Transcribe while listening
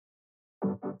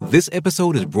This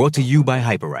episode is brought to you by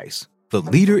Hyperice, the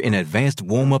leader in advanced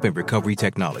warm-up and recovery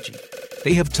technology.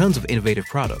 They have tons of innovative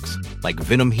products, like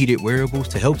Venom-heated wearables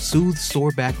to help soothe sore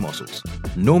back muscles,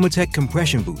 Normatec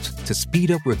compression boots to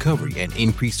speed up recovery and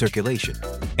increase circulation,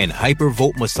 and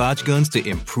Hypervolt massage guns to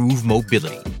improve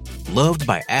mobility. Loved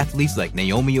by athletes like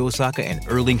Naomi Osaka and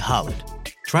Erling Haaland.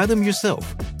 Try them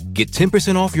yourself. Get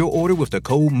 10% off your order with the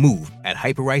code MOVE at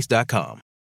hyperice.com.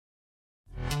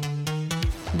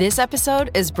 This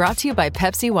episode is brought to you by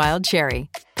Pepsi Wild Cherry.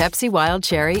 Pepsi Wild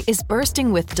Cherry is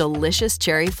bursting with delicious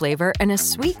cherry flavor and a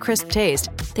sweet, crisp taste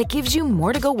that gives you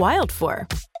more to go wild for.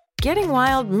 Getting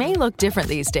wild may look different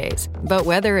these days, but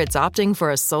whether it's opting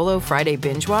for a solo Friday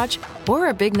binge watch or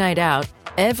a big night out,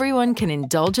 everyone can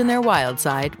indulge in their wild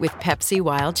side with Pepsi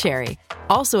Wild Cherry.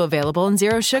 Also available in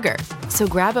Zero Sugar. So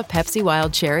grab a Pepsi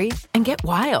Wild Cherry and get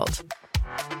wild.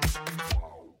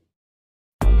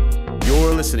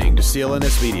 You're listening to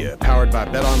CLNS Media, powered by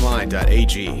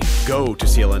betonline.ag. Go to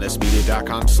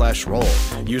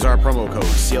clnsmedia.com/roll. Use our promo code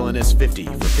CLNS50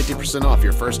 for 50% off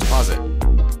your first deposit.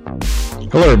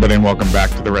 Hello, everybody, and welcome back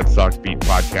to the Red Sox Beat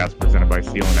podcast presented by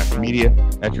CLNS Media.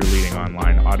 That's your leading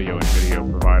online audio and video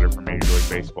provider for Major League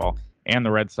Baseball and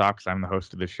the Red Sox. I'm the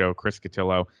host of the show, Chris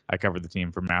Cotillo. I cover the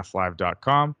team for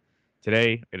MassLive.com.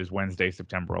 Today, it is Wednesday,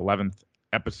 September 11th,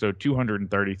 episode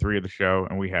 233 of the show,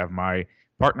 and we have my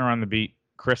partner on the beat,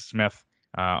 Chris Smith,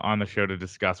 on the show to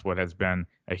discuss what has been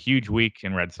a huge week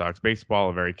in Red Sox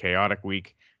baseball, a very chaotic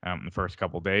week the first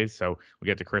couple days. So we'll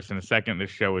get to Chris in a second.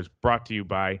 This show is brought to you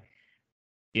by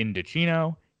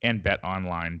Indochino and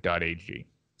betonline.ag.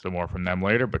 So more from them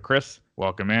later. But Chris,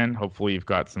 welcome in. Hopefully you've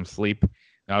got some sleep,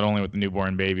 not only with the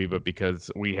newborn baby, but because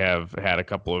we have had a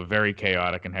couple of very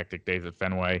chaotic and hectic days at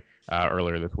Fenway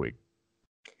earlier this week.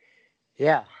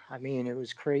 Yeah, I mean, it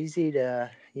was crazy to,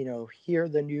 hear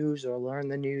the news or learn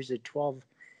the news at 12,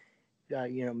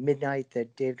 midnight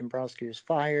that David Dombrowski was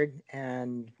fired,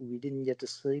 and we didn't get to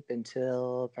sleep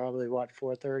until probably,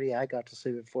 4:30. I got to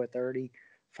sleep at 4:30,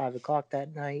 5 o'clock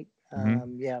that night.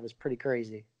 Yeah, it was pretty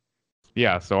crazy.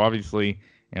 Yeah, so obviously,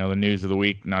 the news of the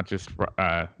week, not just,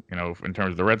 in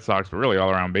terms of the Red Sox, but really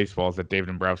all around baseball, is that David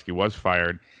Dombrowski was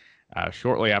fired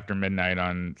shortly after midnight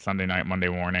on Sunday night, Monday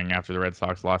morning, after the Red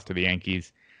Sox lost to the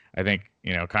Yankees. I think,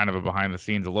 kind of a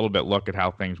behind-the-scenes, a little bit look at how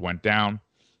things went down.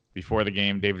 Before the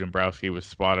game, David Dombrowski was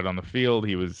spotted on the field.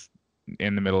 He was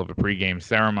in the middle of a pregame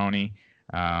ceremony.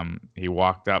 He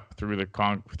walked up through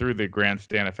the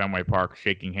grandstand at Fenway Park,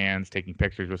 shaking hands, taking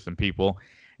pictures with some people.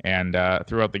 And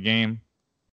throughout the game,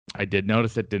 I did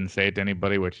notice it, didn't say it to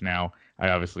anybody, which now I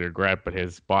obviously regret, but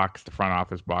his box, the front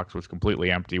office box, was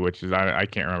completely empty, which is, I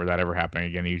can't remember that ever happening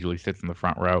again. He usually sits in the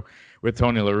front row with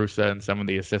Tony La Russa, and some of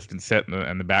the assistants sit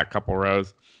in the back couple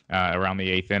rows around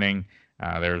the eighth inning.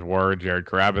 There's word, Jared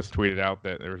Carabas tweeted out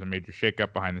that there was a major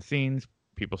shakeup behind the scenes.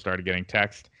 People started getting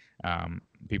text.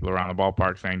 People around the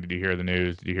ballpark saying, did you hear the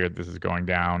news? Did you hear this is going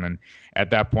down? And at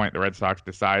that point, the Red Sox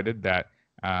decided that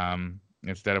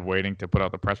instead of waiting to put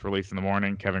out the press release in the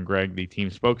morning, Kevin Gregg, the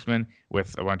team spokesman,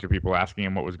 with a bunch of people asking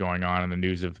him what was going on and the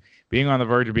news of being on the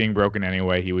verge of being broken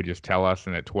anyway, he would just tell us.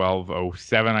 And at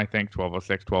 12:07, I think,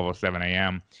 12:06, 12:07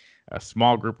 a.m., a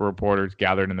small group of reporters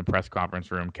gathered in the press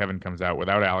conference room. Kevin comes out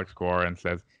without Alex Cora and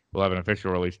says, we'll have an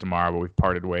official release tomorrow, but we've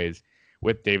parted ways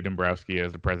with Dave Dombrowski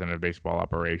as the president of baseball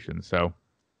operations. So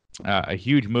a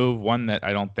huge move, one that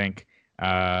I don't think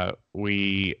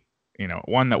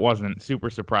one that wasn't super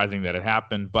surprising that it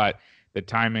happened, but the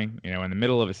timing, in the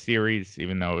middle of a series,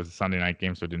 even though it was a Sunday night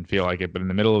game, so it didn't feel like it, but in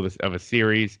the middle of a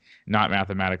series, not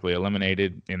mathematically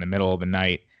eliminated in the middle of the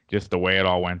night, just the way it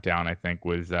all went down, I think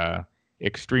was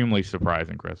extremely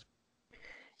surprising, Chris.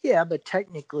 Yeah, but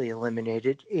technically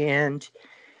eliminated. And,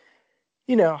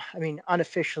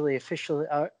 unofficially,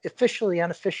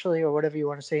 unofficially, or whatever you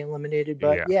want to say, eliminated.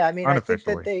 But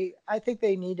I think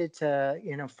they needed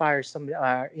to, fire somebody.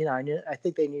 I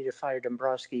think they needed to fire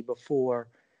Dombrowski before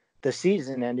the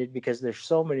season ended, because there's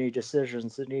so many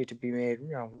decisions that need to be made,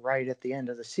 right at the end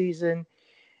of the season.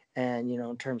 And,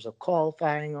 in terms of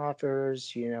qualifying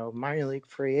offers, minor league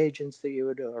free agents that you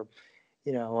would, or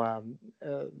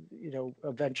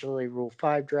eventually Rule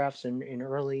 5 drafts in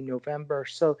early November.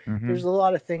 So there's a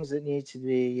lot of things that need to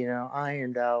be,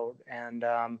 ironed out. And,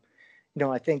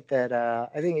 I think that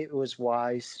I think it was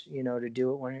wise, to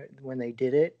do it when they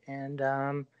did it. And,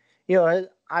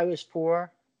 I was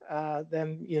for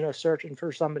them, searching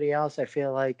for somebody else. I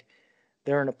feel like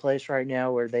they're in a place right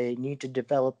now where they need to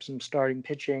develop some starting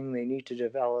pitching. They need to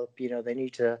develop, they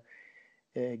need to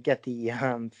get the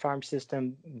farm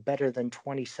system better than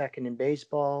 22nd in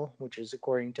baseball, which is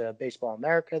according to Baseball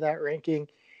America, that ranking.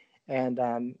 And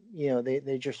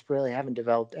they just really haven't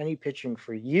developed any pitching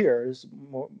for years,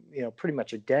 more, pretty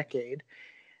much a decade.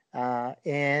 Their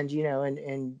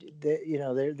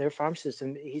farm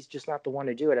system, he's just not the one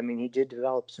to do it. I mean, he did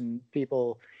develop some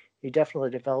people. He definitely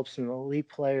developed some elite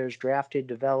players, drafted,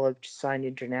 developed, signed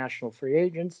international free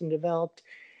agents, and developed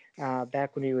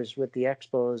back when he was with the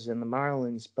Expos and the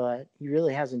Marlins. But he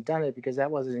really hasn't done it because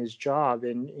that wasn't his job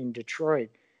in Detroit.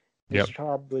 His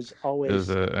job was always. There's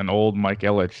an old Mike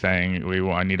Ilitch saying,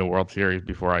 I need a World Series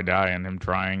before I die, and him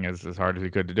trying as hard as he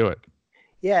could to do it.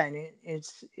 Yeah, and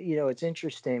it's it's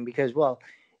interesting because, well,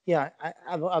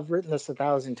 I've written this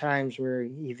 1,000 times where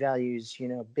he values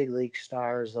big league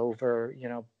stars over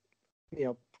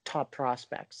top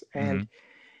prospects, and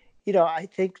I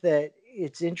think that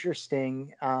it's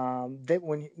interesting that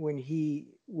when he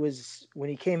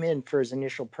came in for his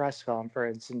initial press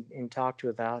conference and talked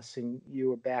with us, and you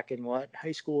were back in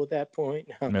high school at that point?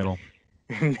 Middle.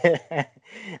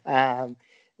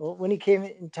 Well, when he came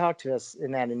in and talked to us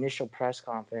in that initial press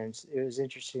conference, it was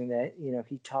interesting that,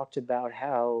 he talked about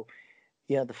how,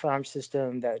 the farm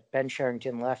system, that Ben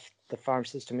Sherrington left the farm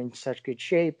system in such good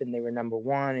shape and they were number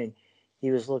one, and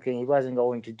he wasn't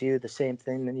going to do the same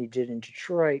thing that he did in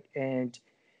Detroit. And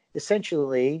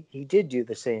essentially he did do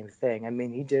the same thing. I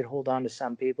mean, he did hold on to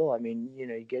some people. I mean,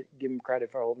 you give him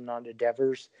credit for holding on to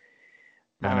Devers.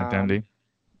 Benintendi.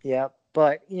 Yeah.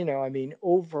 But, I mean,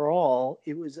 overall,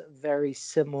 it was a very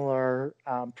similar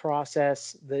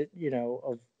process that,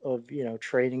 of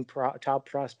trading top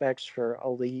prospects for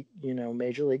elite,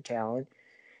 major league talent.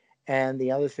 And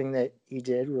the other thing that he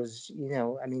did was,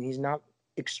 I mean, he's not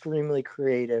extremely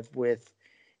creative with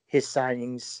his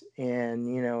signings and,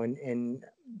 and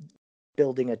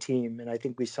building a team. And I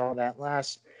think we saw that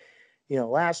last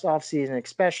offseason,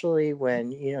 especially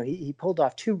when, he pulled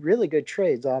off two really good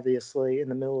trades, obviously, in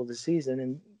the middle of the season.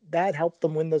 And that helped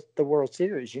them win the World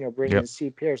Series, bringing in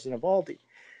Steve Pearce and Eovaldi.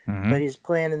 But his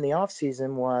plan in the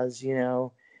offseason was,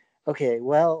 okay,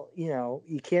 well,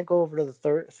 you can't go over to the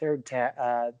third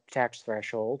tax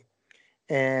threshold.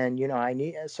 And,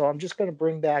 so I'm just going to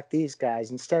bring back these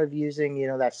guys instead of using,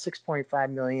 that $6.5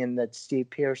 million that Steve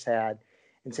Pearce had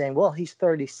and saying, well, he's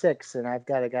 36 and I've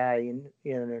got a guy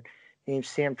named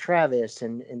Sam Travis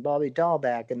and Bobby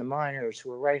Dahlback in the minors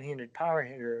who are right-handed power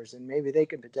hitters, and maybe they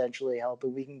can potentially help,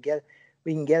 and we can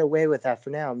get away with that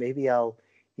for now. Maybe I'll,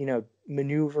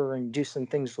 maneuver and do some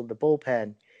things with the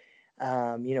bullpen,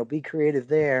 be creative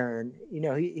there. And,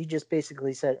 he just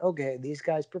basically said, okay, these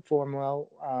guys perform well.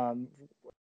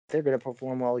 They're going to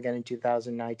perform well again in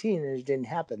 2019. And it didn't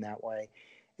happen that way.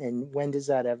 And when does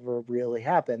that ever really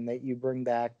happen, that you bring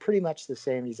back pretty much the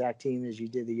same exact team as you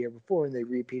did the year before and they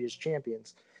repeat as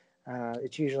champions?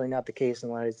 It's usually not the case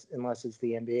unless it's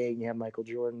the NBA and you have Michael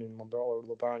Jordan and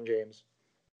LeBron James.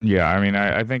 Yeah, I mean,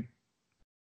 I think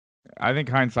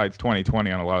hindsight's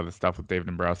 20/20 on a lot of the stuff with David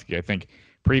Dombrowski. I think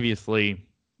previously,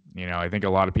 I think a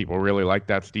lot of people really liked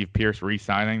that Steve Pearce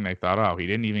re-signing. They thought, oh, he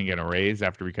didn't even get a raise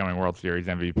after becoming World Series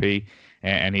MVP,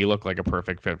 and he looked like a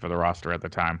perfect fit for the roster at the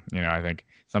time. I think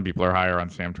some people are higher on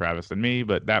Sam Travis than me,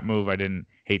 but that move I didn't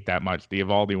hate that much. The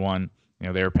Eovaldi one,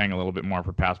 they were paying a little bit more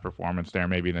for past performance there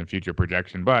maybe than future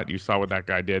projection, but you saw what that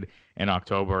guy did in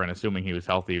October, and assuming he was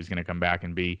healthy, he was going to come back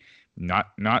and be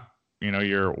not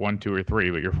your 1, 2, or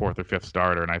 3, but your 4th or 5th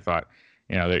starter. And I thought,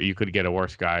 that you could get a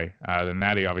worse guy than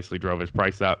that. He obviously drove his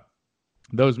price up.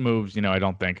 Those moves, I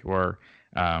don't think were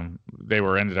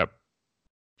ended up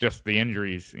just the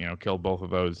injuries, killed both of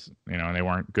those, and they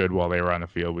weren't good while they were on the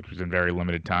field, which was in very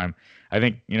limited time. I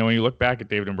think, when you look back at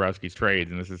David Dombrowski's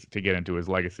trades, and this is to get into his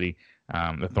legacy,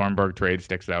 the Thornburg trade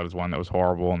sticks out as one that was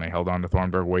horrible, and they held on to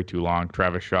Thornburg way too long.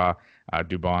 Travis Shaw,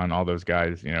 Dubon, all those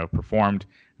guys, performed.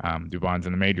 Dubon's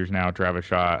in the majors now. Travis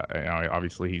Shaw,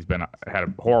 obviously he's had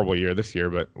a horrible year this year,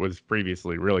 but was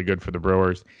previously really good for the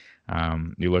Brewers.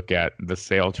 You look at the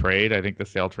Sale trade. I think the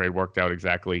Sale trade worked out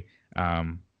exactly,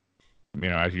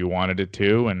 as you wanted it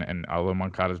to. And although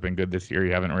Moncada's been good this year,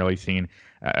 you haven't really seen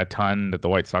a ton that the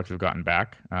White Sox have gotten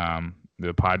back.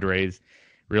 The Padres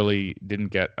really didn't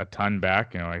get a ton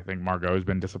back. I think Margot has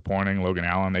been disappointing. Logan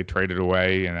Allen, they traded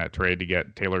away in that trade to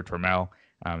get Taylor Trammell,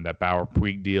 that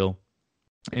Bauer-Puig deal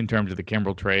in terms of the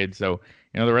Kimbrel trade. So,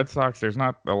 the Red Sox, there's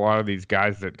not a lot of these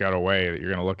guys that got away that you're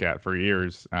going to look at for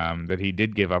years that he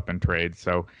did give up in trades.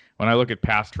 So when I look at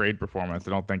past trade performance,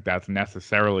 I don't think that's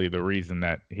necessarily the reason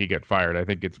that he got fired. I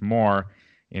think it's more,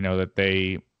 that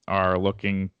they are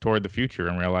looking toward the future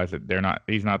and realize that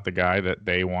he's not the guy that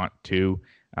they want to,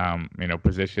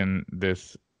 position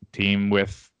this team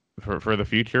with for the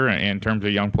future in terms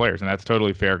of young players, and that's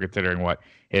totally fair considering what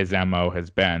his MO has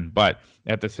been. But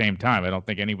at the same time, I don't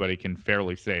think anybody can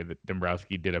fairly say that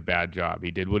Dombrowski did a bad job.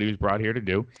 He did what he was brought here to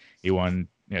do. He won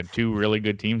two really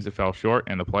good teams that fell short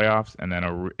in the playoffs, and then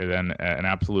an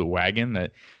absolute wagon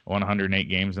that won 108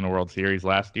 games in the World Series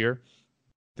last year.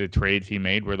 The trades he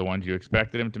made were the ones you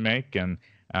expected him to make, and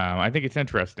I think it's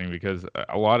interesting because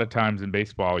a lot of times in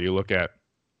baseball, you look at,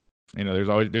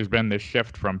 there's been this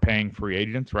shift from paying free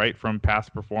agents, right, from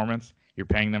past performance. You're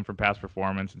paying them for past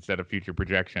performance instead of future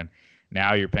projection.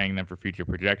 Now you're paying them for future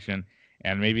projection,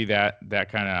 and maybe that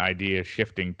kind of idea is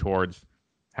shifting towards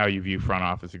how you view front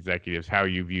office executives, how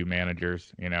you view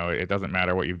managers. It doesn't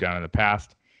matter what you've done in the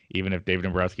past. Even if David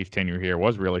Dombrowski's tenure here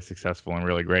was really successful and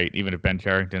really great, even if Ben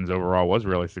Cherington's overall was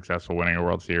really successful winning a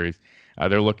World Series,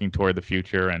 they're looking toward the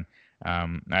future. And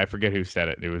I forget who said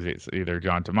it. It's either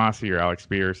John Tomasi or Alex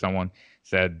Spear. Someone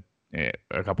said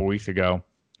a couple weeks ago,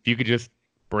 if you could just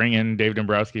bring in David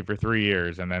Dombrowski for 3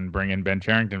 years and then bring in Ben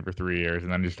Cherington for 3 years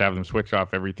and then just have them switch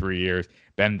off every 3 years,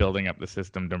 Ben building up the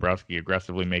system, Dombrowski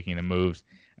aggressively making the moves,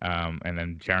 and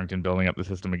then Cherington building up the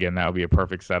system again, that would be a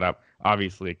perfect setup.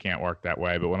 Obviously, it can't work that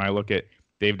way. But when I look at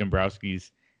Dave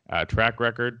Dombrowski's track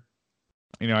record,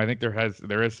 I think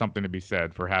there is something to be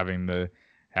said for having the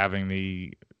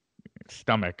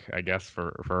stomach, I guess,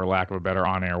 for lack of a better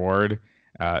on-air word,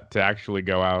 to actually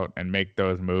go out and make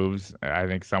those moves. I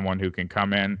think someone who can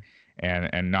come in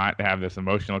and not have this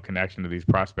emotional connection to these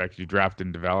prospects you drafted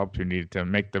and developed who need to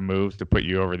make the moves to put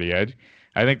you over the edge.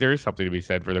 I think there is something to be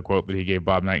said for the quote that he gave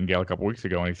Bob Nightingale a couple weeks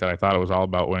ago, and he said, "I thought it was all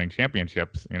about winning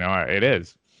championships." It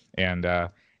is, and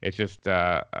it's just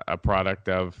a product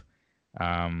of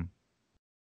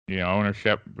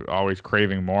ownership always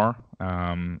craving more,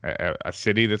 a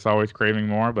city that's always craving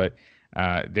more. But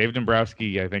Dave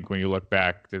Dombrowski, I think when you look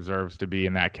back, deserves to be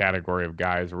in that category of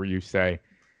guys where you say,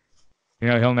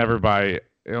 he'll never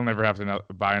have to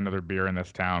buy another beer in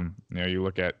this town. You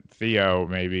look at Theo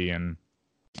maybe and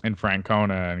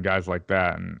Francona and guys like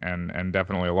that, and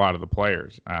definitely a lot of the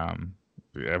players,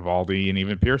 Evaldi and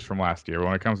even Pierce from last year.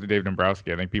 When it comes to Dave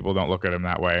Dombrowski, I think people don't look at him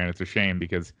that way, and it's a shame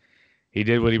because he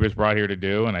did what he was brought here to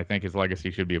do, and I think his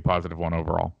legacy should be a positive one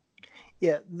overall.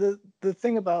 Yeah, the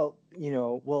thing about,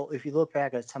 if you look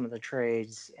back at some of the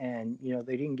trades and,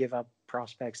 they didn't give up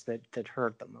prospects that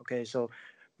hurt them. Okay, so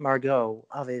Margot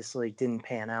obviously didn't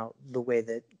pan out the way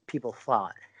that people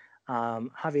thought.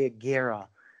 Javier Guerra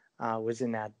was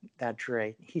in that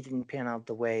trade. He didn't pan out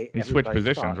the way he switched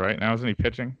positions, right? Now isn't he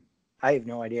pitching? I have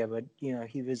no idea, but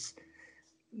he was,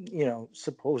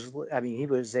 supposedly. I mean, he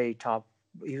was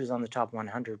on the top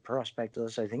 100 prospect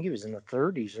list. I think he was in the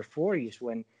 30s or 40s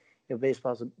when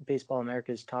Baseball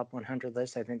America's top 100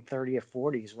 list. I think 30 or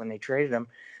 40s when they traded him.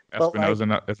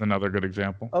 Espinosa is another good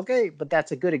example. Okay, but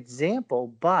that's a good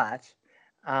example. But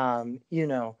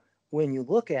when you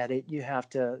look at it, you have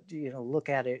to look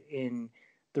at it in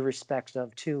the respect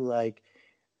of too, like,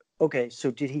 okay,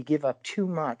 so did he give up too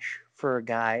much for a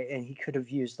guy and he could have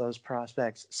used those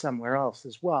prospects somewhere else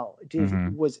as well?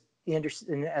 Was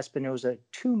Anderson Espinosa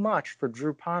too much for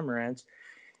Drew Pomeranz,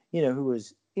 who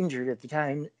was injured at the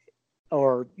time,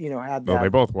 or had that? Well, they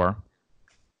both were.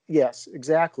 Yes,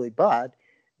 exactly. But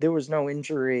there was no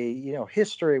injury,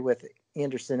 history with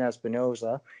Anderson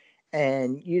Espinosa,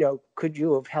 and could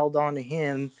you have held on to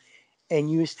him and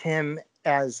used him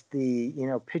as the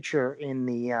pitcher in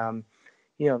the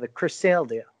the Chris Sale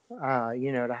deal,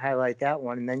 to highlight that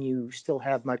one, and then you still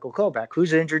have Michael Kopech,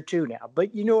 who's injured too now.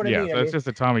 But you know what I mean? Yeah, so it's just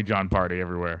a Tommy John party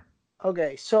everywhere.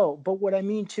 Okay, so but what I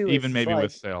mean too, even is maybe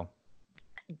with Sale,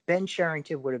 Ben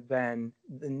Cherington would have been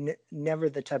never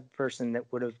the type of person that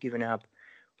would have given up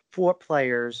 4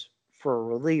 players for a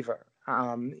reliever.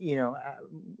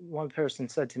 One person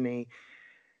said to me,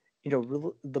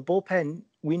 the bullpen,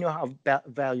 we know how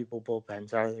valuable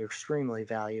bullpens are. They're extremely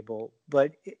valuable.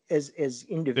 But as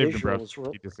individuals,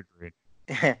 he disagreed.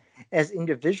 As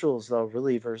individuals, though,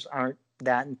 relievers aren't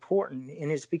that important. And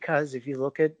it's because if you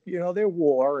look at, their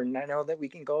WAR, and I know that we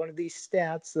can go into these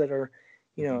stats that are,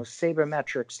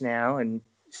 sabermetrics now, and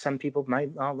some people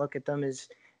might not look at them as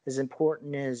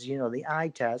important as, the eye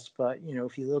test. But,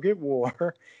 if you look at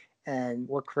WAR and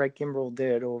what Craig Kimbrell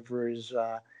did over his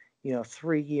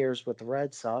 3 years with the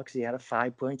Red Sox, he had a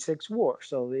 5.6 WAR.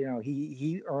 So,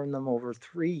 he earned them over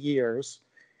 3 years,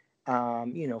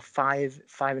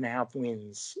 5.5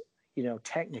 wins,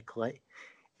 technically.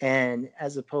 And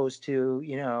as opposed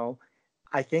to,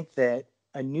 I think that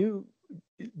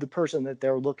the person that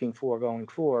they're looking for going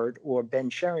forward, or Ben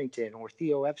Cherington or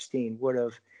Theo Epstein, would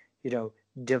have,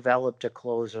 developed a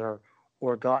closer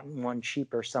or gotten one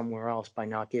cheaper somewhere else by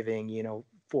not giving,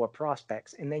 4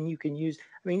 prospects, and then you can use.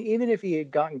 I mean, even if he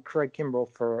had gotten Craig Kimbrell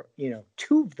for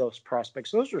 2 of those prospects,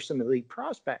 those are some elite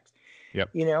prospects. Yep.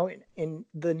 And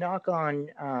the knock on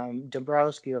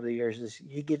Dombrowski over the years is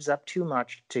he gives up too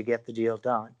much to get the deal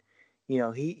done.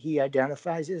 He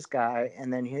identifies his guy,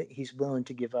 and then he's willing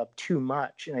to give up too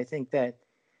much. And I think that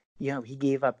he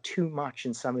gave up too much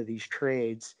in some of these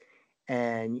trades.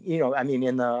 And, I mean,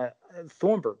 in the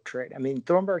Thornburg trade, I mean,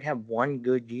 Thornburg had 1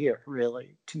 good year,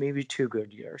 really, to maybe 2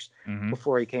 good years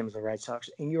before he came to the Red Sox.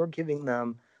 And you're giving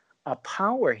them a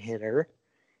power hitter,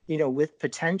 with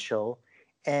potential,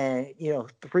 and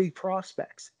 3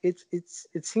 prospects.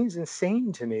 It seems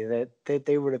insane to me that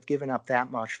they would have given up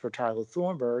that much for Tyler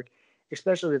Thornburg,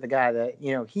 especially with the guy that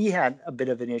he had a bit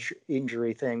of an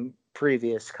injury thing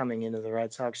previous coming into the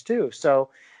Red Sox too. So,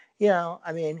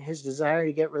 I mean, his desire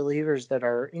to get relievers that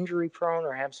are injury prone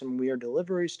or have some weird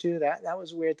deliveries too, that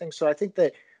was a weird thing. So I think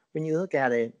that when you look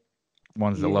at it,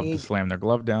 ones that love to slam their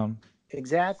glove down.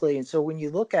 Exactly. And so when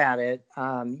you look at it,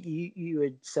 you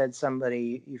had said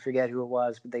somebody, you forget who it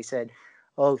was, but they said,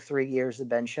 3 years of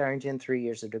Ben Cherington, 3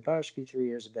 years of Dombrowski, 3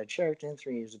 years of Ben Cherington,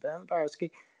 3 years of Ben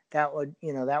Dombrowski. That would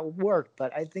work.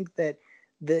 But I think that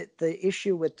the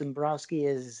issue with Dombrowski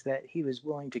is that he was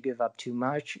willing to give up too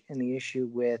much, and the issue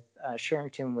with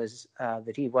Cherington was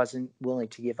that he wasn't willing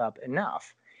to give up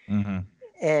enough. Mm-hmm.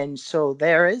 And so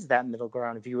there is that middle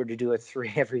ground if you were to do it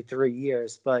every 3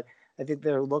 years. But I think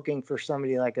they're looking for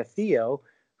somebody like a Theo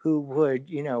who would,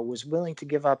 was willing to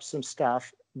give up some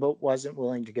stuff, but wasn't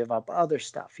willing to give up other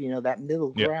stuff, that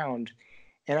middle ground.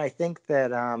 And I think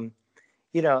that,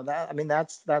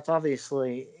 that's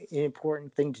obviously an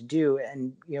important thing to do.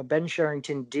 And, Ben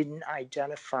Cherington didn't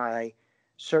identify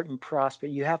certain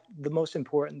prospects. The most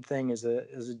important thing as a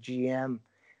GM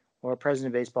or a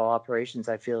president of baseball operations,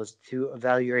 I feel, is to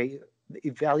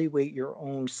evaluate your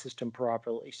own system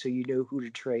properly, so you know who to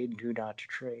trade and who not to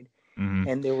trade. Mm-hmm.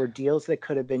 And there were deals that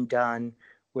could have been done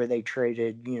where they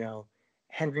traded,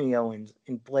 Henry Owens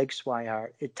and Blake Swihart.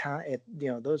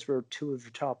 Those were 2 of the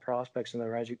top prospects in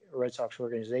the Red Sox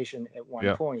organization at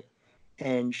one point.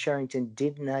 And Cherington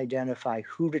didn't identify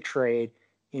who to trade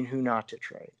and who not to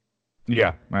trade.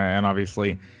 Yeah, and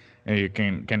obviously you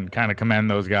can kind of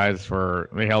commend those guys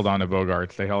they held on to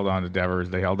Bogarts, they held on to Devers,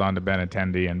 they held on to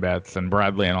Benintendi and Betts and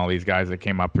Bradley and all these guys that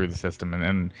came up through the system.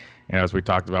 And as we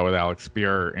talked about with Alex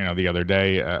Spear, the other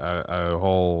day, a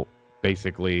whole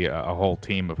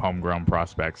team of homegrown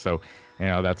prospects. So,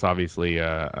 that's obviously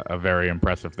a very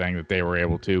impressive thing that they were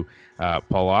able to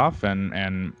pull off. And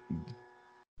I'm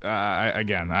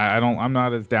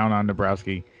not as down on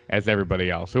Dombrowski as everybody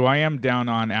else. Who I am down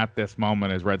on at this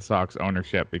moment is Red Sox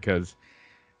ownership, because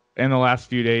in the last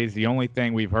few days, the only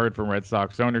thing we've heard from Red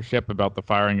Sox ownership about the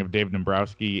firing of David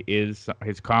Dombrowski is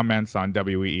his comments on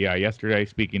WEEI yesterday,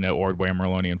 speaking to Ordway,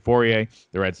 Merloni, and Fourier.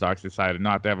 The Red Sox decided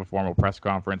not to have a formal press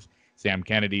conference. Sam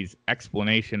Kennedy's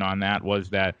explanation on that was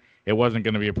that it wasn't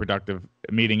going to be a productive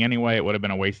meeting anyway. It would have been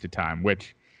a waste of time,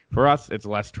 which for us, it's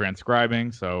less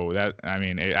transcribing. So it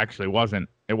actually wasn't.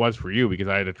 It was for you, because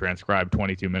I had to transcribe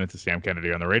 22 minutes of Sam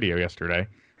Kennedy on the radio yesterday.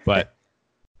 But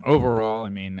overall,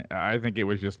 I think it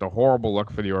was just a horrible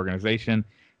look for the organization.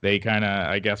 They kind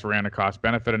of, ran a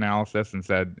cost-benefit analysis and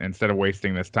said, instead of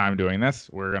wasting this time doing this,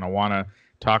 we're going to want to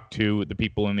talk to the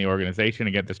people in the organization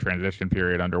and get this transition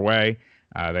period underway.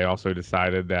 They also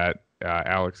decided that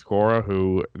Alex Cora,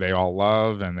 who they all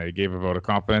love and they gave a vote of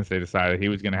confidence, they decided he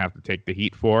was going to have to take the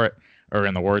heat for it. Or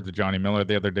in the words of Johnny Miller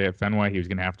the other day at Fenway, he was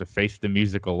going to have to face the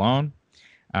music alone.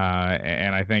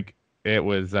 And I think it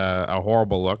was a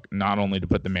horrible look, not only to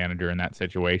put the manager in that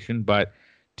situation, but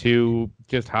to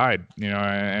just hide.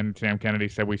 And Sam Kennedy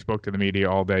said, we spoke to the media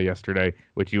all day yesterday,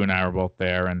 which you and I were both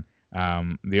there. And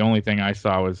the only thing I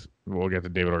saw was, we'll get to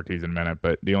David Ortiz in a minute,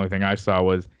 but the only thing I saw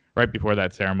was right before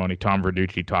that ceremony, Tom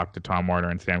Verducci talked to Tom Warner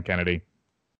and Sam Kennedy.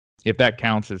 If that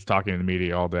counts as talking to the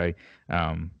media all day,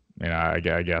 I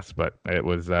guess, but it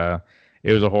was a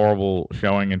horrible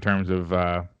showing in terms of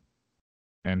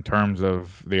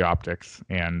the optics.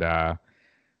 And I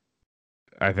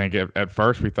think at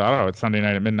first we thought, it's Sunday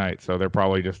night at midnight, so they're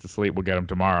probably just asleep. We'll get them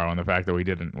tomorrow. And the fact that we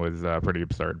didn't was pretty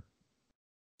absurd.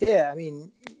 Yeah,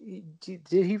 did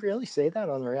he really say that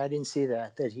on the radio? I didn't see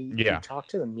that he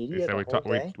talked to the media the whole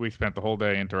day? We spent the whole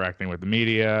day interacting with the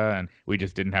media, and we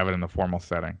just didn't have it in the formal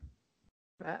setting.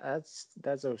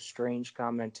 That's a strange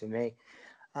comment to make.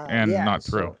 And not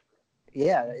true.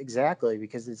 Yeah, exactly,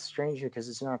 because it's strange because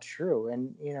it's not true.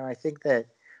 And, I think that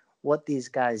what these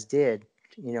guys did,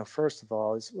 first of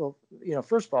all,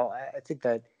 I think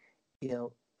that,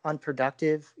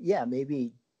 unproductive,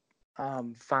 maybe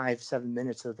 5-7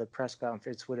 minutes of the press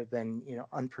conference would have been,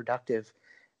 unproductive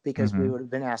because we would have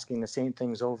been asking the same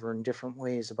things over in different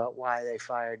ways about why they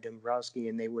fired Dombrowski,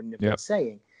 and they wouldn't have been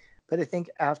saying. But I think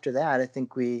after that, I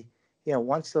think we,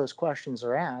 once those questions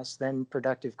are asked, then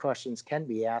productive questions can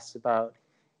be asked about,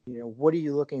 what are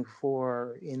you looking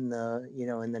for in the,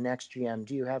 in the next GM?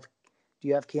 Do you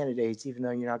have candidates, even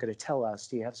though you're not going to tell us?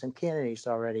 Do you have some candidates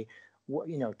already? What,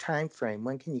 time frame?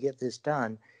 When can you get this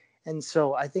done? And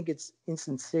so I think it's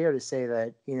insincere to say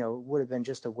that, it would have been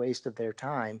just a waste of their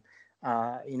time,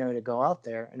 to go out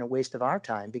there, and a waste of our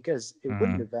time, because it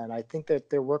wouldn't have been. I think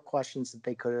that there were questions that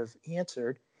they could have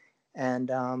answered. And,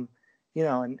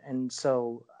 and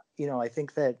so, I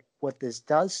think that what this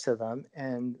does to them,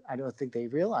 and I don't think they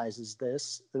realize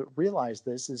this,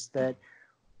 is that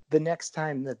the next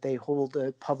time that they hold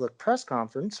a public press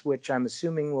conference, which I'm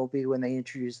assuming will be when they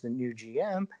introduce the new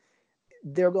GM,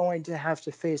 they're going to have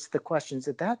to face the questions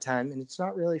at that time. And it's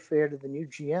not really fair to the new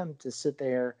GM to sit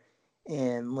there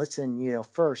and listen,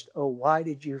 first, why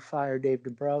did you fire Dave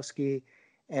Dombrowski?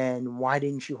 And why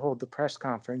didn't you hold the press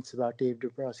conference about Dave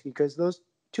Dombrowski? Because those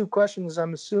two questions,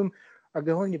 I'm assuming, are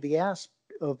going to be asked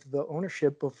of the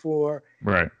ownership before,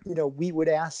 we would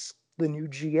ask the new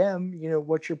GM,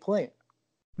 what's your plan?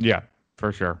 Yeah,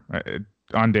 for sure.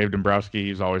 On Dave Dombrowski,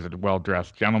 he's always a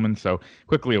well-dressed gentleman. So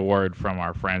quickly, a word from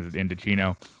our friends at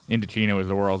Indochino. Indochino is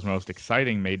the world's most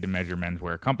exciting made-to-measure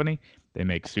menswear company. They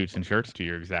make suits and shirts to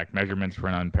your exact measurements for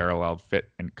an unparalleled fit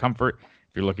and comfort.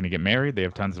 If you're looking to get married, they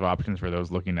have tons of options for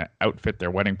those looking to outfit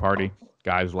their wedding party.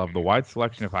 Guys love the wide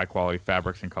selection of high-quality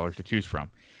fabrics and colors to choose from.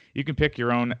 You can pick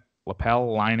your own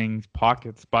lapel, linings,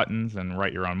 pockets, buttons, and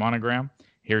write your own monogram.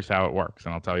 Here's how it works,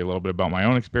 and I'll tell you a little bit about my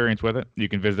own experience with it. You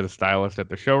can visit a stylist at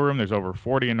the showroom. There's over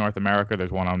 40 in North America.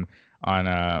 There's one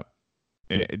on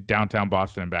downtown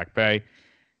Boston and Back Bay.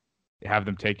 Have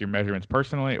them take your measurements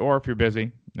personally, or if you're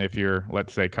busy, if you're,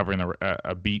 let's say, covering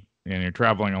a beat and you're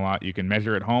traveling a lot, you can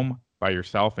measure at home by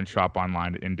yourself and shop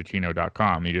online at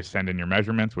Indochino.com. You just send in your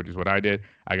measurements, which is what I did.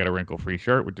 I got a wrinkle-free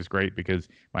shirt, which is great because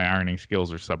my ironing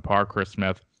skills are subpar. Chris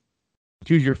Smith.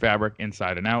 Choose your fabric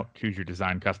inside and out. Choose your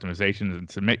design customizations and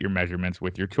submit your measurements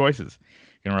with your choices.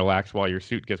 You can relax while your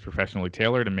suit gets professionally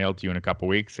tailored and mailed to you in a couple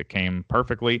weeks. It came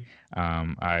perfectly.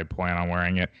 I plan on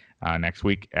wearing it next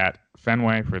week at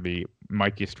Fenway for the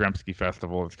Mike Yastrzemski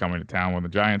Festival that's coming to town when the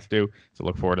Giants do. So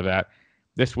look forward to that.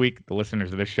 This week, the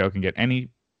listeners of this show can get any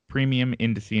premium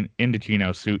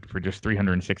Indochino suit for just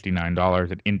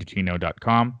 $369 at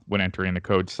Indochino.com when entering the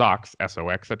code SOX,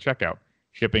 S-O-X, at checkout.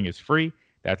 Shipping is free.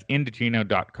 That's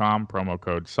Indochino.com, promo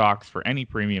code SOX for any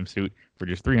premium suit for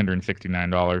just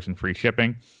 $369 and free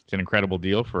shipping. It's an incredible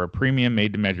deal for a premium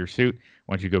made-to-measure suit.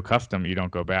 Once you go custom, you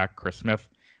don't go back. Chris Smith,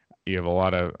 you have a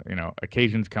lot of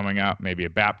occasions coming up, maybe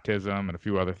a baptism and a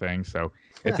few other things. So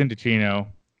it's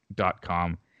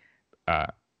Indochino.com,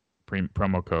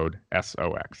 promo code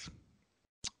SOX.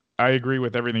 I agree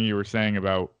with everything you were saying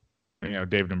about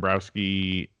Dave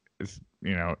Dombrowski.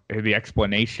 The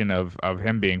explanation of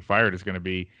him being fired is going to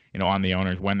be, on the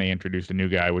owners when they introduce a new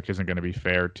guy, which isn't going to be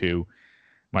fair to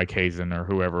Mike Hazen or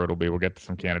whoever it'll be. We'll get to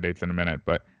some candidates in a minute,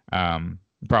 but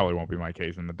probably won't be Mike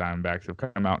Hazen. The Diamondbacks have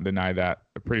come out and denied that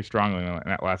pretty strongly in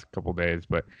that last couple of days,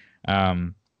 but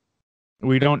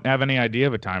we don't have any idea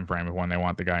of a time frame of when they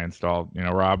want the guy installed.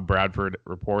 Rob Bradford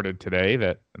reported today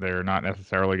that they're not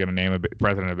necessarily going to name a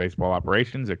president of baseball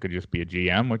operations. It could just be a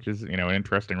GM, which is, an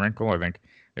interesting wrinkle. I think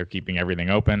they're keeping everything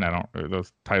open.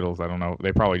 Those titles, I don't know.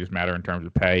 They probably just matter in terms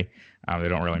of pay. They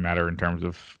don't really matter in terms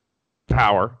of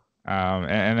power.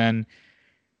 And then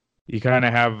you kind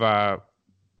of have, a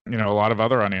lot of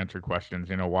other unanswered questions.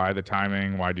 Why the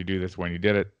timing? Why did you do this when you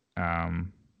did it?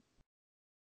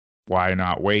 Why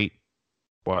not wait?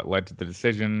 What led to the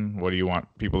decision? What do you want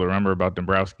people to remember about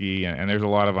Dombrowski? And there's a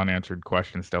lot of unanswered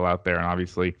questions still out there, and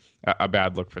obviously a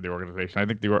bad look for the organization. I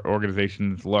think the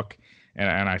organization's look,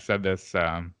 and I said this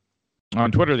on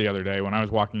Twitter the other day when I was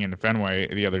walking into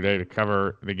Fenway the other day to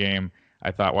cover the game.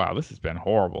 I thought, wow, this has been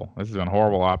horrible. This has been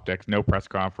horrible optics, no press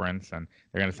conference, and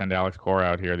they're going to send Alex Cora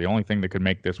out here. The only thing that could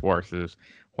make this worse is,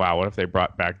 wow, what if they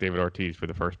brought back David Ortiz for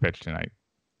the first pitch tonight?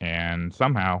 And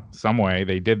somehow, some way,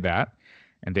 they did that.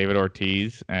 And David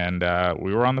Ortiz, and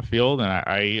we were on the field, and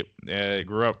I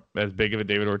grew up as big of a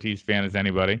David Ortiz fan as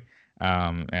anybody.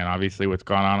 And obviously what's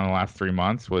gone on in the last 3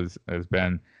 months has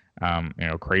been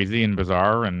crazy and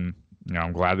bizarre, and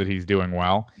I'm glad that he's doing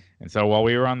well. And so while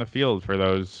we were on the field for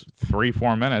those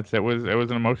 3-4 minutes, it was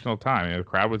an emotional time. The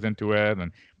crowd was into it,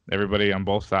 and everybody on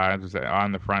both sides was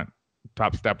on the front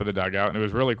top step of the dugout, and it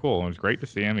was really cool. It was great to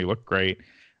see him. He looked great,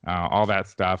 all that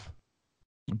stuff.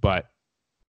 But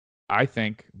I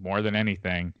think more than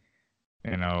anything,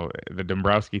 the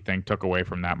Dombrowski thing took away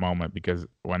from that moment, because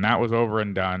when that was over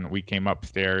and done, we came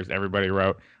upstairs, everybody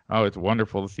wrote, "Oh, it's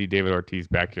wonderful to see David Ortiz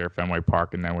back here at Fenway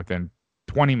Park," and then within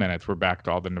 20 minutes, we're back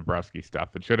to all the Dombrowski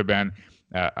stuff. It should have been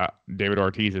David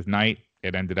Ortiz's night.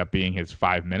 It ended up being his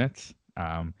 5 minutes,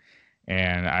 and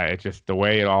it's just the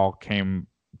way it all came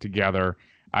together.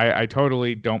 I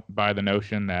totally don't buy the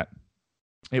notion that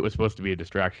it was supposed to be a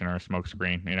distraction or a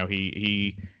smokescreen.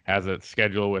 He has a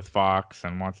schedule with Fox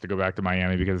and wants to go back to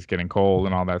Miami because it's getting cold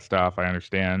and all that stuff. I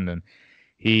understand. And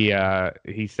he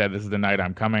said, "This is the night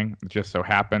I'm coming." It just so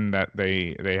happened that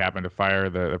they happened to fire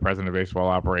the president of baseball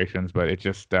operations, but it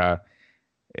just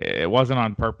it wasn't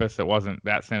on purpose. It wasn't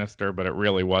that sinister, but it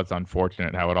really was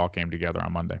unfortunate how it all came together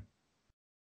on Monday.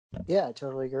 Yeah, I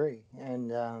totally agree.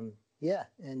 And yeah,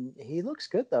 and he looks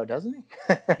good though, doesn't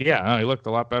he? Yeah, no, he looked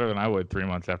a lot better than I would 3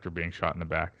 months after being shot in the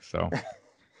back. So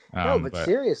no, but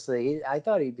seriously, I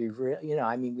thought he'd be real.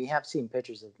 I mean, we have seen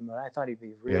pictures of him, but I thought he'd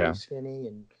be really skinny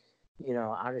and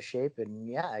out of shape. And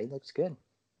yeah, he looks good.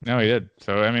 No, he did.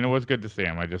 So I mean, it was good to see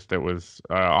him. It was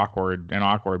an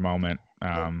awkward moment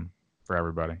for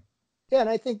everybody. Yeah, and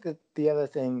I think that the other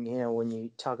thing, when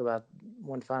you talk about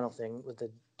one final thing with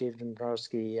the David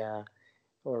Dombrowski,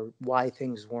 or why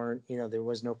things weren't, there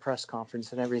was no press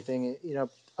conference and everything.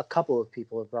 A couple of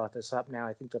people have brought this up now.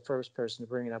 I think the first person to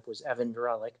bring it up was Evan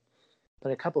Drellick,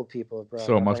 but a couple of people have brought it up.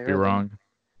 So it must be wrong.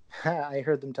 I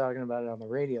heard them talking about it on the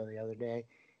radio the other day.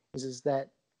 Is that,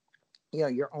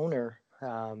 your owner,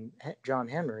 John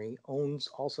Henry,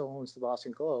 also owns the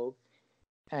Boston Globe,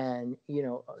 and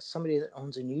somebody that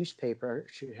owns a newspaper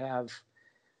should have,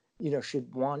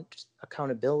 should want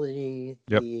accountability.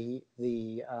 Yep.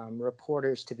 The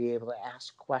reporters to be able to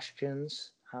ask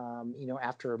questions,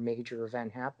 after a major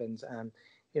event happens.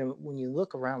 When you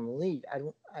look around the league, I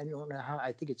don't know how.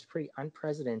 I think it's pretty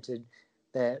unprecedented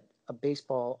that a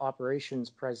baseball operations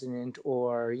president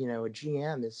or a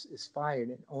GM is fired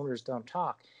and owners don't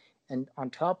talk. And on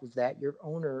top of that, your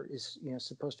owner is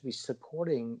supposed to be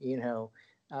supporting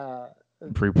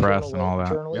pre-press and all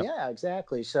that. Yep. Yeah,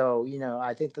 exactly. So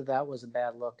I think that was a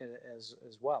bad look as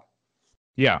well.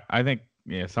 Yeah, I think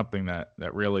something that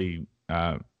really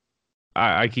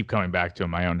I keep coming back to in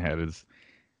my own head is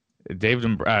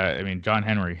John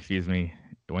Henry, excuse me,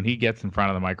 when he gets in front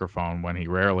of the microphone, when he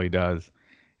rarely does,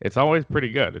 it's always pretty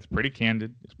good. It's pretty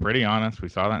candid. It's pretty honest. We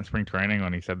saw that in spring training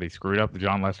when he said they screwed up the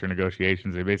John Lester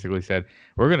negotiations. They basically said,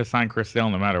 "We're going to sign Chris Sale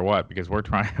no matter what because we're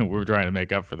trying to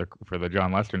make up for the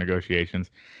John Lester negotiations."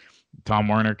 Tom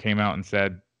Werner came out and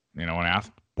said, when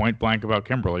asked point blank about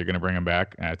Kimbrel, "You're going to bring him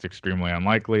back?" It's extremely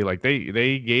unlikely. Like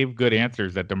they gave good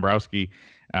answers that Dombrowski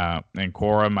and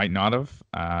Cora might not have,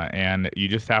 and you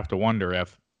just have to wonder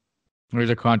if there's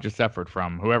a conscious effort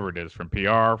from whoever it is, from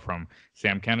PR, from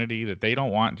Sam Kennedy, that they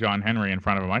don't want John Henry in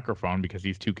front of a microphone because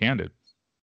he's too candid.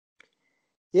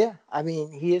 Yeah, I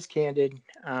mean, he is candid.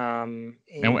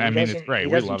 It's great.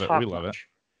 We love it. We love it.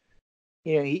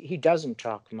 He doesn't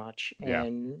talk much,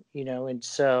 and and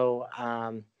so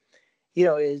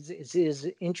it's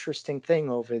an interesting thing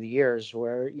over the years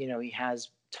where he has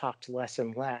talked less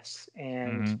and less,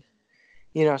 and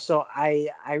so I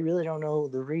really don't know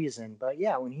the reason, but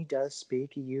yeah, when he does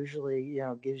speak, he usually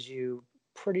gives you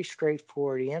pretty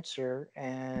straightforward answer,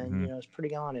 and is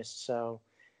pretty honest. So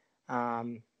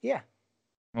yeah.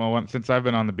 Well, since I've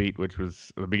been on the beat, which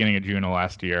was the beginning of June of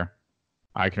last year,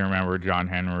 I can remember John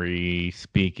Henry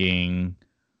speaking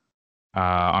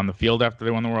on the field after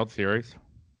they won the World Series,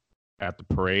 at the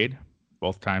parade.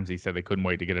 Both times he said they couldn't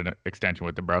wait to get an extension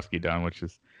with Dombrowski done, which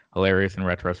is hilarious in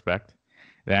retrospect.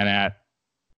 Then at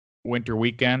winter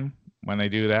weekend when they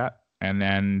do that, and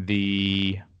then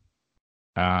the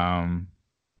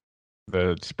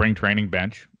spring training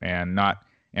bench, and not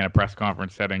in a press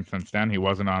conference setting since then. He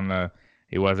wasn't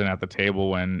at the table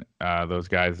when those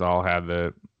guys all had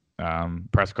the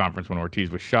press conference when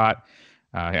Ortiz was shot.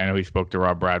 I know he spoke to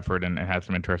Rob Bradford and had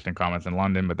some interesting comments in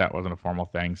London, but that wasn't a formal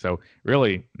thing. So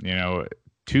really,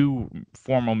 two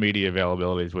formal media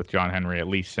availabilities with John Henry, at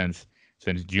least since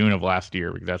June of last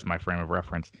year, because that's my frame of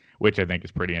reference, which I think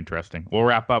is pretty interesting. We'll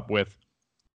wrap up with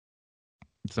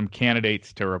some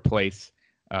candidates to replace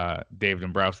Dave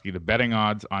Dombrowski. The betting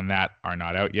odds on that are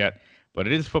not out yet, but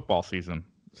it is football season.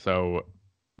 So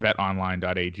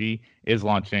betonline.ag is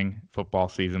launching football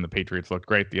season. The Patriots looked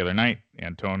great the other night.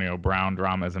 Antonio Brown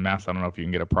drama is a mess. I don't know if you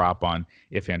can get a prop on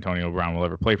if Antonio Brown will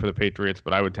ever play for the Patriots,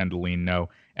 but I would tend to lean no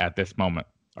at this moment.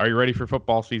 Are you ready for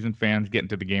football season, fans? Get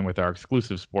into the game with our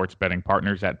exclusive sports betting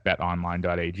partners at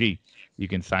betonline.ag. You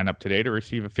can sign up today to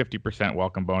receive a 50%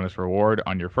 welcome bonus reward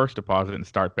on your first deposit and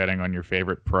start betting on your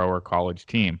favorite pro or college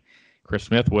team. Chris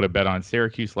Smith would have bet on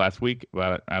Syracuse last week,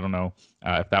 but I don't know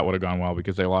if that would have gone well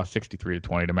because they lost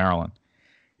 63-20 to Maryland.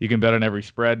 You can bet on every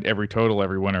spread, every total,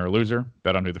 every winner or loser.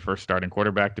 Bet on who the first starting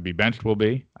quarterback to be benched will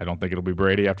be. I don't think it'll be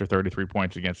Brady after 33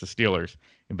 points against the Steelers.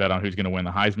 You can bet on who's going to win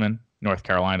the Heisman. North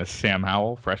Carolina's Sam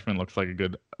Howell, freshman, looks like a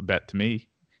good bet to me.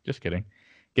 Just kidding.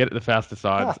 Get the fastest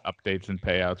odds, updates, and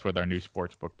payouts with our new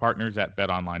sportsbook partners at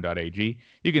betonline.ag.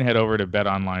 You can head over to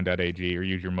betonline.ag or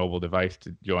use your mobile device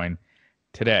to join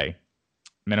today.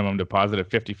 Minimum deposit of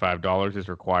 $55 is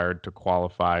required to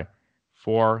qualify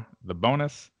for the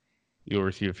bonus. You'll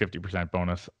receive a 50%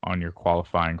 bonus on your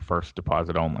qualifying first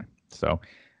deposit only. So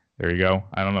there you go.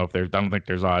 I don't think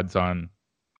there's odds on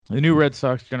the new Red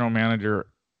Sox general manager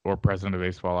or president of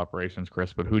baseball operations,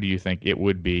 Chris, but who do you think it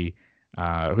would be?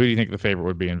 Who do you think the favorite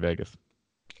would be in Vegas?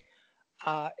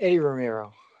 Eddie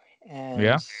Romero. And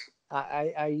yeah?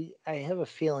 I have a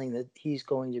feeling that he's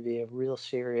going to be a real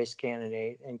serious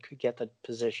candidate and could get the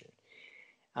position.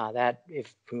 That,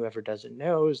 if whoever doesn't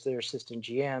know, is their assistant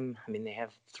GM. I mean, they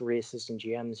have 3 assistant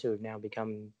GMs who have now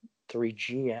become 3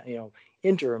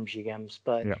 interim GMs.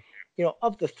 But,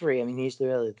 of the 3, I mean, he's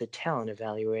really the talent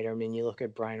evaluator. I mean, you look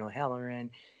at Brian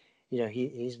O'Halloran,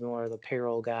 he's more of the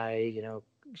payroll guy,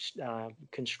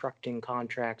 constructing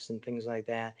contracts and things like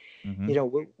that.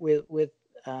 Mm-hmm. With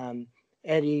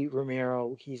Eddie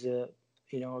Romero, he's a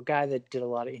guy that did a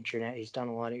lot of he's done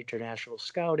a lot of international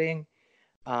scouting.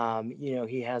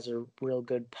 He has a real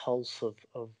good pulse of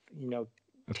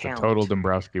It's talent. a total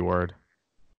Dombrowski word.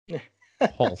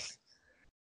 Pulse.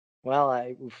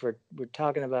 Well,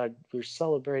 we're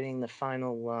celebrating the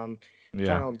final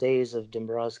days of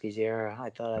Dombrowski's era. I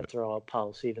thought I'd throw out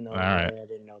pulse, even though I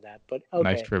didn't know that. But okay.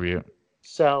 Nice tribute.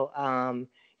 So,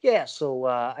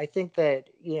 I think that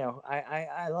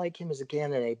I like him as a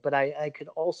candidate, but I could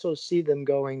also see them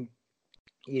going,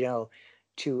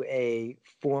 to a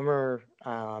former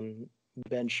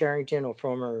Ben Sherrington or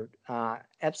former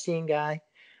Epstein guy.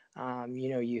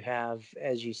 You have,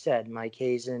 as you said, Mike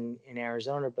Hayes in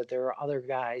Arizona, but there are other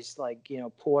guys like,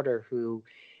 Porter, who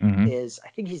is, I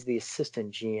think he's the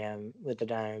assistant GM with the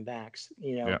Diamondbacks.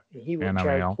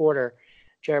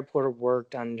 Jared Porter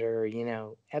worked under,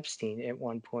 Epstein at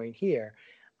one point here.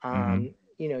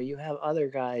 You have other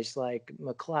guys like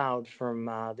McLeod from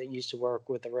that used to work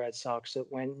with the Red Sox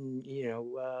that went and,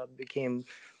 became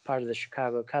part of the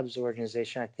Chicago Cubs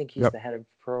organization. I think he's the head of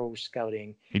pro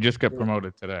scouting. He just got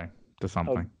promoted today to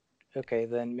something. Oh, okay,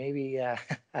 then maybe,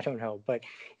 I don't know. But,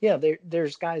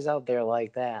 there's guys out there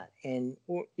like that. And,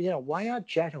 why not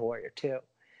Jet Hoyer too?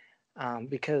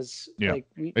 Because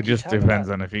it just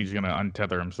depends on if he's going to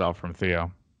untether himself from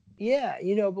Theo. Yeah,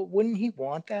 but wouldn't he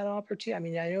want that opportunity? I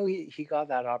mean, I know he got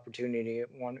that opportunity at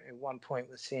one point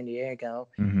with San Diego,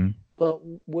 but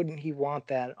wouldn't he want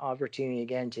that opportunity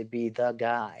again to be the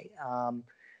guy?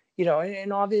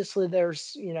 And obviously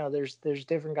there's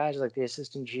different guys like the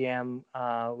assistant GM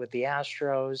with the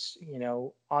Astros.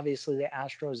 Obviously the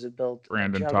Astros have built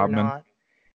Brandon a juggernaut. Taubman.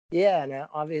 Yeah, and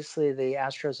obviously the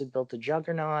Astros have built a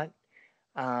juggernaut.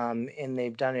 And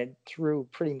they've done it through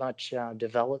pretty much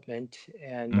development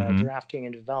and drafting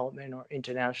and development, or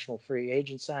international free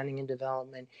agent signing and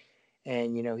development.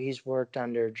 And, he's worked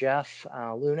under Jeff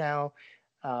Lunau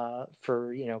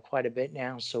for, quite a bit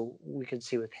now. So we could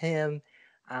see with him.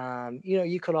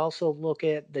 You could also look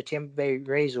at the Tampa Bay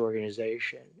Rays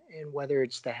organization, and whether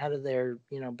it's the head of their,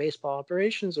 baseball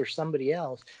operations or somebody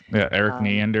else. Yeah, Eric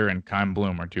Neander and Kyle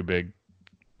Bloom are 2 big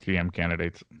GM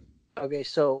candidates. Okay,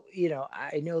 so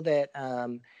I know that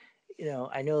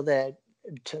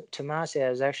Tomasi. I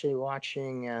was actually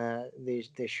watching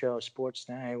the show Sports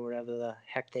Night, whatever the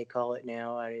heck they call it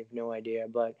now. I have no idea,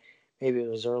 but maybe it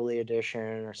was early edition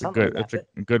or something. It's a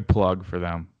good plug for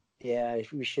them. Yeah,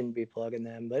 we shouldn't be plugging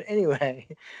them, but anyway,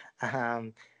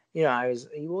 you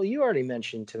already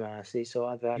mentioned Tomasi, so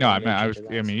I thought. No, I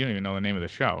mean, you don't even know the name of the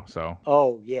show, so.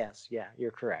 Oh yes, yeah,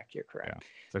 you're correct. Yeah,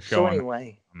 it's a show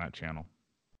anyway, on that channel.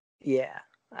 Yeah,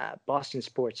 Boston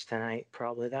Sports Tonight,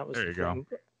 probably. That was there. You go.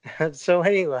 So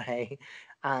anyway,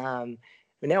 now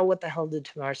what the hell did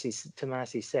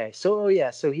Tomasi say? So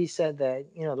he said that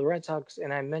the Red Sox,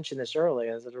 and I mentioned this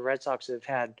earlier, that the Red Sox have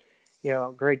had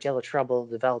a great deal of trouble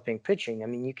developing pitching. I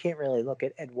mean, you can't really look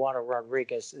at Eduardo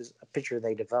Rodriguez as a pitcher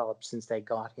they developed since they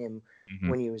got him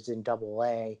when he was in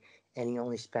Double-A, and he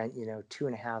only spent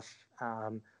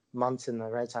 2.5 months in the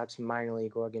Red Sox minor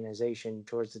league organization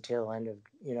towards the tail end of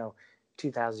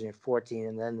 2014,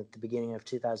 and then at the beginning of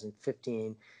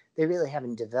 2015. They really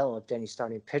haven't developed any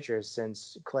starting pitchers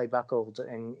since Clay Buchholz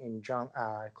and John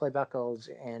Clay Buchholz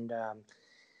and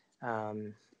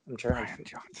I'm trying. Brian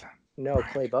Johnson. No,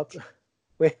 Brian Clay Buchholz.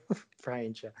 Wait,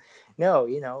 Brian Shaw. No,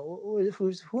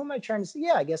 who am I trying to see?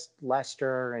 Yeah, I guess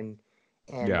Lester and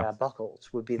Yeah. Buckles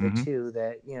would be the Mm-hmm. two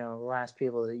that, the last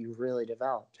people that you really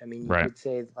developed. I mean, you Right. could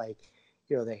say like,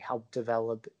 they helped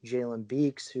develop Jalen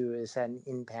Beeks, who has had an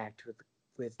impact with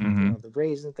Mm-hmm. the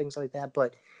Rays and things like that.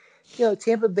 But,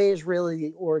 Tampa Bay is really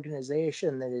the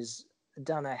organization that has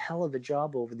done a hell of a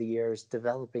job over the years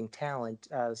developing talent,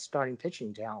 starting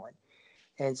pitching talent.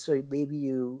 And so maybe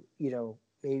you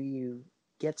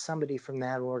get somebody from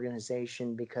that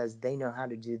organization because they know how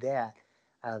to do that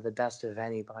the best of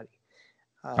anybody.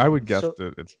 I would guess So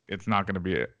that it's not going to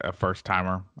be a first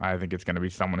timer. I think it's going to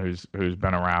be someone who's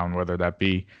been around, whether that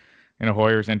be,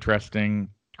 Hoyer's interesting,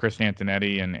 Chris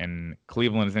Antonetti and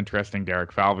Cleveland is interesting,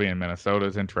 Derek Falvey in Minnesota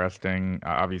is interesting.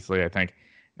 Obviously, I think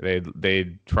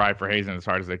they try for Hazen as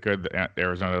hard as they could.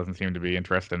 Arizona doesn't seem to be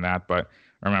interested in that, but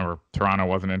remember, Toronto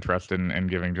wasn't interested in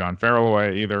giving John Farrell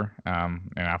away either.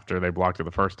 And after they blocked it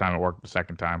the first time, it worked the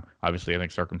second time. Obviously, I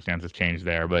think circumstances changed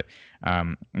there, but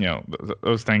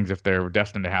those things, if they're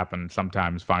destined to happen,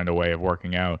 sometimes find a way of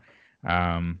working out.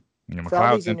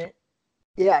 McLeod's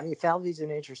yeah, I mean, Falvey's an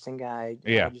interesting guy.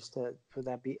 Yeah. Just to put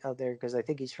that out there, because I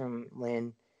think he's from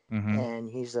Lynn, Mm-hmm. and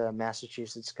he's a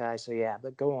Massachusetts guy. So yeah,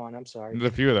 but go on. I'm sorry.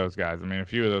 There's a few of those guys. I mean, a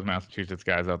few of those Massachusetts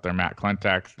guys out there. Matt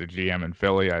Klentak, the GM in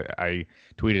Philly. I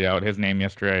tweeted out his name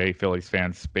yesterday. Phillies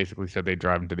fans basically said they'd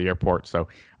drive him to the airport. So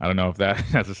I don't know if that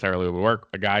necessarily would work.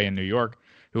 A guy in New York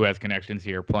who has connections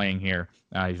here, playing here.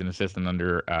 He's an assistant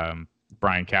under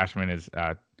Brian Cashman, is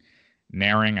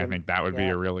Naring. I think that would be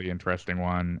a really interesting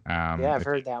one. Yeah, I've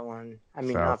heard that one. I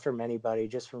mean, not from anybody,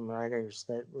 just from writers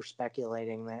that were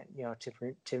speculating that,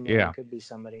 Tim Naring could be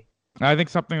somebody. I think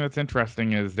something that's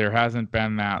interesting is there hasn't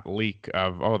been that leak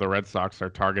of, the Red Sox are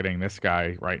targeting this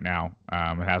guy right now.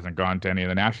 It hasn't gone to any of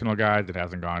the national guys. It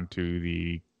hasn't gone to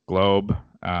the Globe,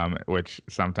 which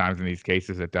sometimes in these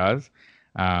cases it does.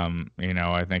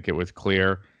 I think it was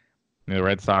clear. The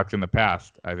Red Sox in the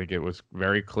past, I think it was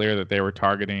very clear that they were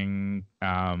targeting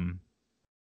John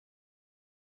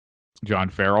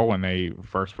Farrell when they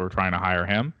first were trying to hire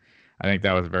him. I think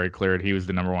that was very clear that he was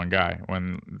the number one guy.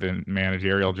 When the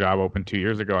managerial job opened 2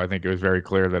 years ago, I think it was very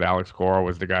clear that Alex Cora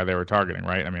was the guy they were targeting,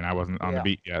 right? I mean, I wasn't on the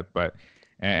beat yet, but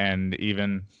and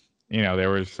even, there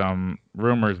was some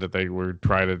rumors that they would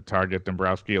try to target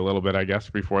Dombrowski a little bit, I guess,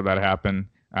 before that happened.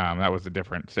 That was a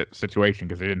different situation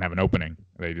because they didn't have an opening.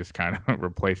 They just kind of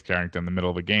replaced Carrington in the middle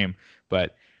of the game.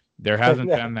 But there hasn't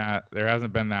been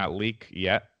that leak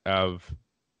yet of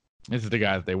this is the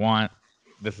guy that they want.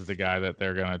 This is the guy that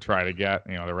they're going to try to get.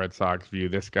 The Red Sox view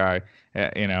this guy,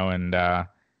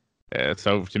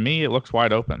 so to me, it looks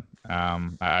wide open.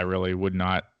 I really would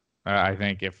not. I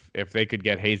think if they could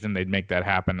get Hazen, they'd make that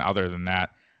happen. Other than that,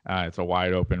 it's a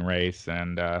wide open race,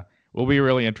 and will be a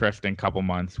really interesting couple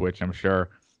months, which I'm sure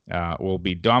will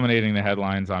be dominating the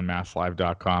headlines on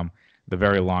MassLive.com. The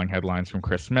very long headlines from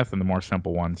Chris Smith and the more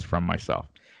simple ones from myself.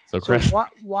 So Chris,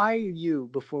 why are you,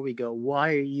 before we go,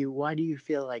 why do you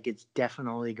feel like it's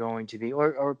definitely going to be,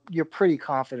 or you're pretty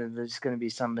confident that it's going to be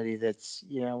somebody that's,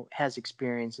 has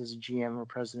experience as a GM or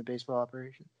president of baseball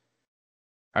operations?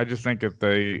 I just think that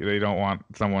they don't want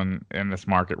someone in this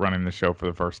market running the show for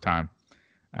the first time.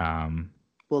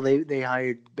 Well, they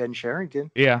hired Ben Sherrington.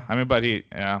 Yeah, I mean, but he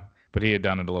had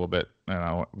done it a little bit,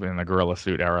 in the gorilla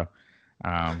suit era.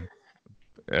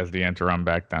 As the interim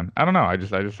back then. I don't know. I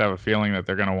just have a feeling that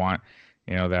they're going to want,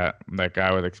 that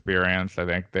guy with experience. I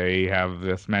think they have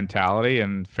this mentality,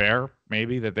 and fair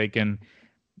maybe, that they can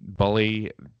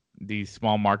bully these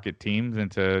small market teams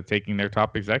into taking their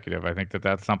top executive. I think that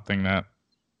that's something that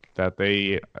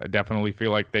they definitely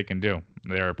feel like they can do.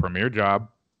 They're a premier job,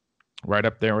 right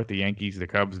up there with the Yankees, the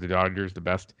Cubs, the Dodgers, the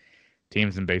best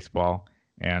teams in baseball.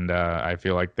 And I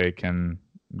feel like they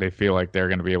feel like they're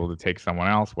going to be able to take someone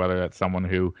else, whether that's someone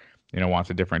who, wants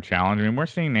a different challenge. I mean, we're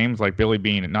seeing names like Billy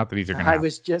Beane, not that these are going to I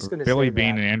was just going to say Billy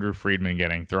Beane and Andrew Friedman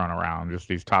getting thrown around, just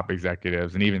these top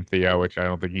executives, and even Theo, which I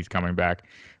don't think he's coming back,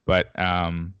 but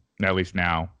at least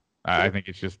now, I think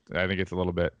it's a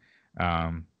little bit,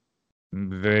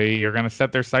 they are going to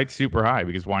set their sights super high,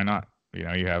 because why not?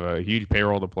 You have a huge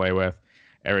payroll to play with,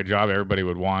 every job everybody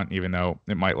would want, even though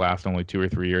it might last only 2 or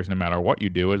 3 years, no matter what you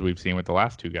do, as we've seen with the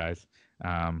last two guys.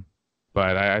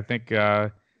 But I think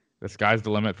the sky's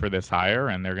the limit for this hire,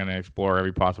 and they're going to explore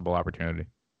every possible opportunity.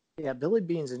 Yeah, Billy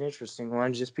Beane's an interesting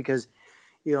one, just because,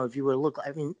 if you were to look,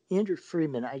 I mean, Andrew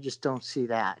Friedman, I just don't see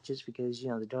that, just because,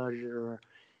 the Dodgers are,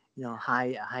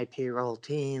 high payroll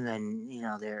team, and,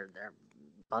 they're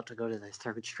about to go to the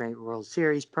third straight World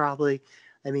Series probably.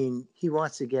 I mean, he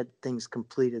wants to get things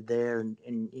completed there,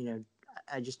 and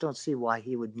I just don't see why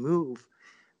he would move.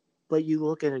 But you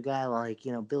look at a guy like,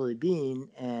 Billy Beane,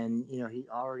 and, he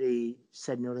already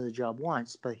said no to the job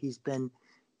once, but he's been,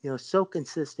 so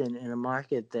consistent in a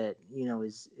market that,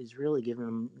 is really giving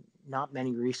him not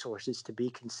many resources to be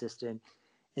consistent.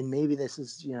 And maybe this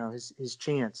is, his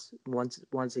chance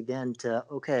once again to,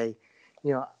 okay,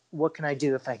 what can I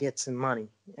do if I get some money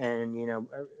and,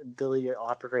 ability to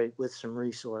operate with some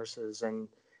resources. And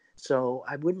so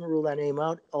I wouldn't rule that name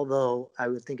out, although I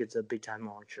would think it's a big time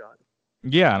long shot.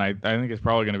 Yeah, and I think it's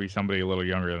probably going to be somebody a little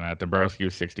younger than that. Dombrowski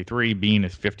was 63, Beane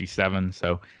is 57,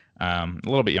 so a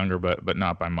little bit younger, but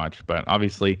not by much. But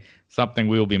obviously something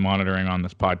we will be monitoring on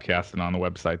this podcast and on the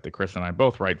website that Chris and I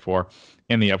both write for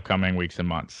in the upcoming weeks and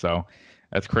months. So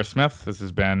that's Chris Smith. This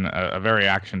has been a very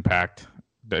action-packed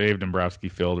Dave Dombrowski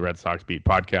filled Red Sox Beat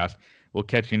podcast. We'll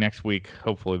catch you next week.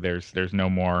 Hopefully there's no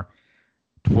more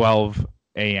 12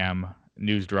 a.m.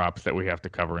 news drops that we have to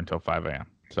cover until 5 a.m.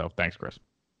 So thanks, Chris.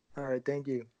 All right. Thank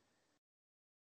you.